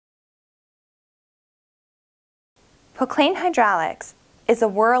Poclain Hydraulics is a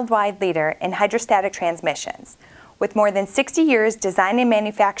worldwide leader in hydrostatic transmissions, with more than 60 years design and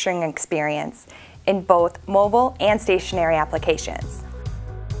manufacturing experience in both mobile and stationary applications.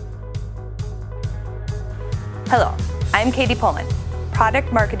 Hello, I'm Katie Pullman,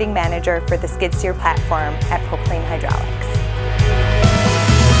 Product Marketing Manager for the skid steer platform at Poclain Hydraulics.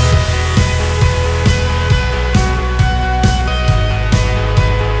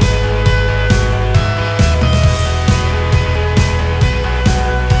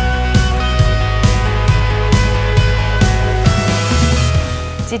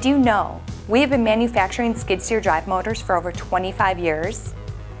 Did you know we have been manufacturing skid steer drive motors for over 25 years?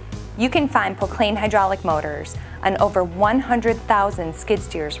 You can find Poclain hydraulic motors on over 100,000 skid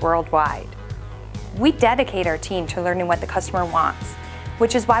steers worldwide. We dedicate our team to learning what the customer wants,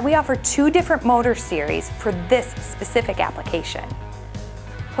 which is why we offer 2 different motor series for this specific application.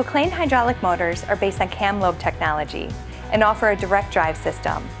 Poclain hydraulic motors are based on Lobe Technology and offer a direct drive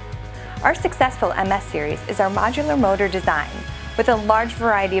system. Our successful MS series is our modular motor design with a large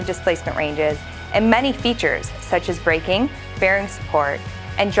variety of displacement ranges and many features such as braking, bearing support,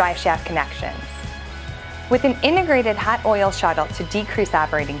 and drive shaft connections. With an integrated hot oil shuttle to decrease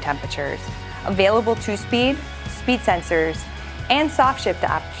operating temperatures, available 2-speed, speed sensors, and soft shift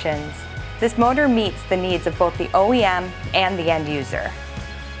options, this motor meets the needs of both the OEM and the end user.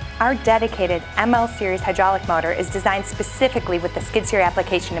 Our dedicated ML series hydraulic motor is designed specifically with the skid steer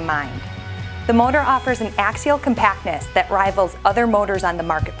application in mind. The motor offers an axial compactness that rivals other motors on the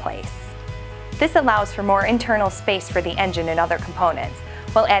marketplace. This allows for more internal space for the engine and other components,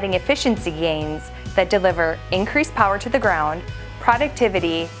 while adding efficiency gains that deliver increased power to the ground,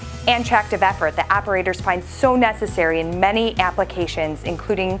 productivity, and tractive effort that operators find so necessary in many applications,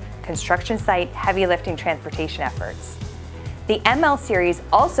 including construction site, heavy lifting transportation efforts. The ML series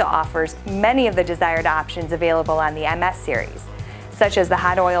also offers many of the desired options available on the MS series, such as the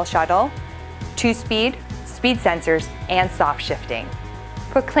hot oil shuttle, 2-speed, speed sensors, and soft shifting.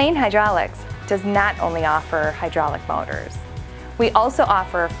 Poclain Hydraulics does not only offer hydraulic motors. We also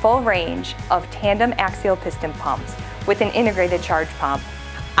offer a full range of tandem axial piston pumps with an integrated charge pump,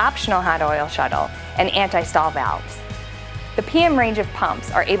 optional hot oil shuttle, and anti-stall valves. The PM range of pumps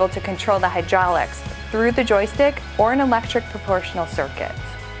are able to control the hydraulics through the joystick or an electric proportional circuit.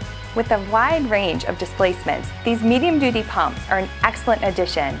 With a wide range of displacements, these medium-duty pumps are an excellent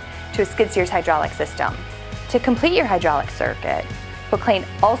addition to a skid steer's hydraulic system. To complete your hydraulic circuit, Poclain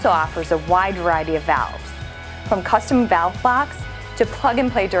also offers a wide variety of valves, from custom valve blocks to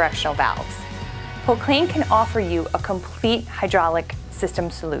plug-and-play directional valves. Poclain can offer you a complete hydraulic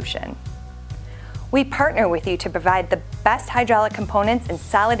system solution. We partner with you to provide the best hydraulic components and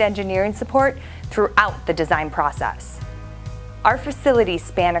solid engineering support throughout the design process. Our facilities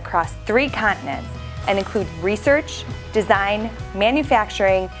span across 3 continents and include research, design,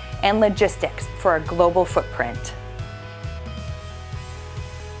 manufacturing, and logistics for a global footprint.